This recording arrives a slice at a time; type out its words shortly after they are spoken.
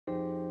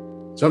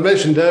So I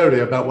mentioned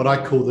earlier about what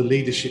I call the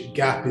leadership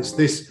gap. It's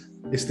this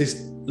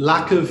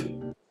lack of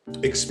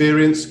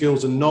experience,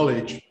 skills, and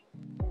knowledge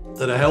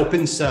that are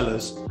helping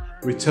sellers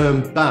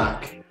return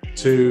back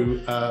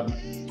to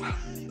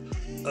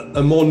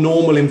a more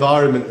normal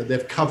environment that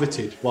they've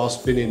coveted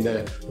whilst been in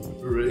their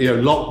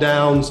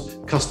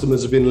lockdowns.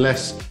 Customers have been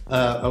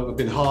have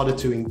been harder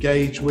to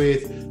engage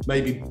with.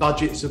 Maybe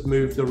budgets have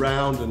moved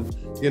around, and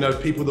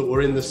people that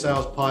were in the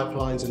sales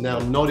pipelines are now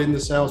not in the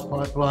sales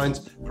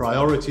pipelines.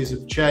 Priorities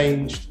have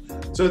changed.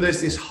 So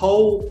there's this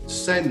whole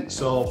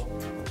sense of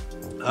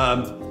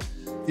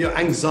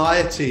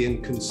anxiety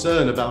and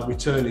concern about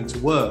returning to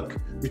work,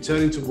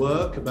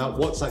 about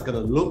what's that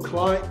going to look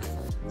like.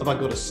 Have I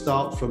got to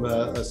start from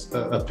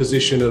a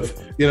position of,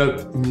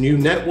 new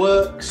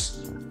networks?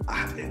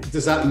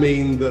 Does that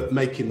mean that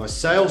making my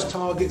sales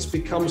targets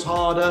becomes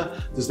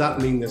harder? Does that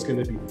mean there's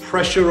going to be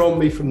pressure on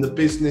me from the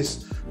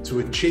business to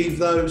achieve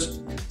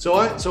those? So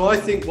I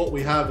think what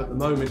we have at the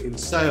moment in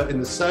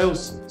the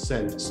sales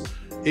sense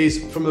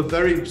is, from a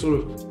very sort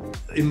of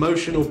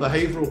emotional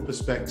behavioral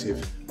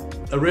perspective,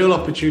 a real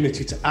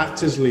opportunity to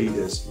act as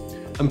leaders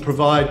and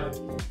provide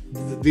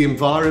the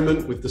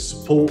environment with the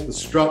support, the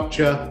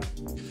structure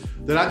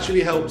that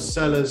actually helps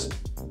sellers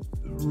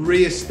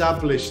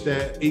re-establish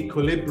their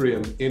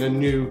equilibrium in a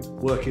new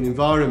working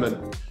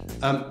environment,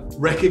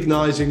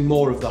 recognizing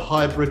more of the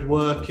hybrid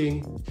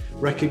working,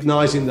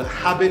 recognizing the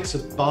habits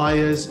of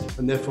buyers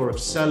and therefore of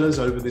sellers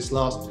over this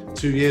last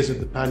 2 years of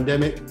the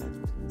pandemic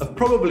have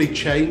probably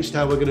changed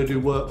how we're going to do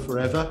work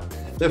forever.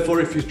 Therefore,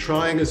 if you're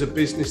trying as a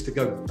business to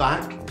go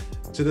back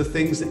to the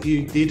things that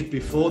you did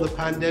before the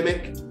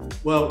pandemic,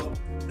 well,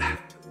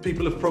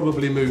 people have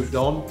probably moved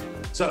on.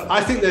 So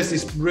I think there's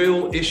this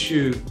real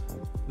issue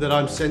that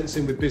I'm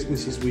sensing with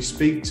businesses we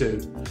speak to,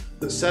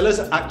 that sellers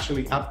are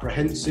actually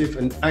apprehensive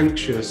and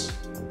anxious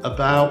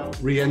about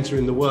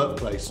re-entering the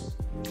workplace.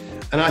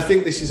 And I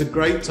think this is a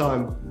great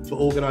time for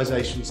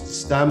organizations to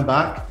stand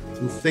back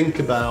and think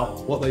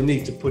about what they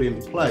need to put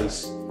in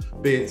place,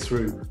 be it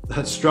through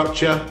that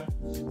structure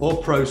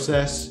or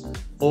process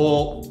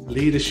or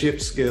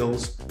leadership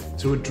skills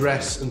to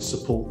address and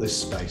support this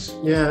space.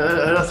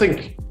 Yeah, and I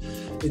think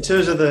in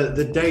terms of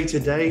the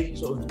day-to-day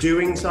sort of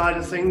doing side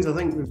of things, I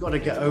think we've got to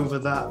get over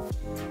that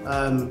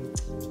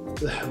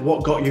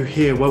what got you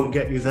here won't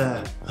get you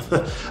there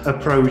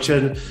approach,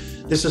 and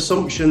this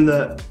assumption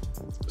that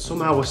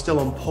somehow we're still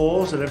on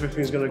pause and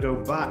everything's going to go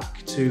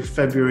back to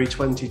February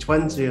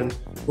 2020 and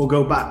we'll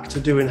go back to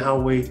doing how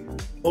we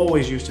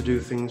always used to do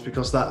things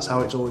because that's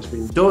how it's always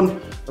been done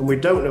and we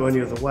don't know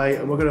any other way,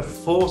 and we're going to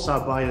force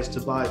our buyers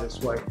to buy this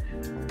way.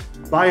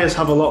 Buyers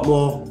have a lot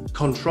more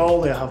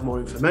control, they have more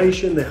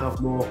information, they have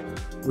more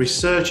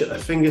research at their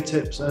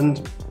fingertips,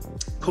 and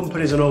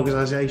companies and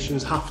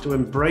organizations have to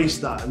embrace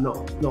that and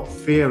not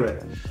fear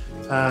it.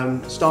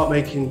 Start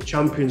making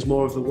champions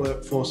more of the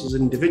workforce as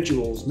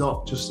individuals,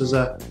 not just as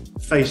a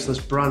faceless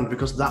brand,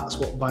 because that's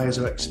what buyers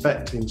are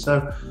expecting.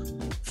 So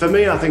for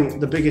me, I think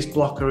the biggest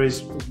blocker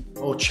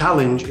or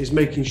challenge is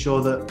making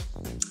sure that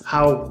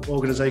how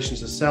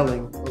organizations are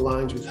selling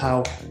aligns with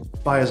how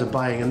buyers are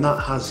buying, and that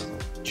has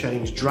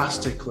changed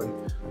drastically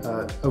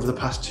over the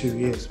past 2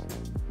 years.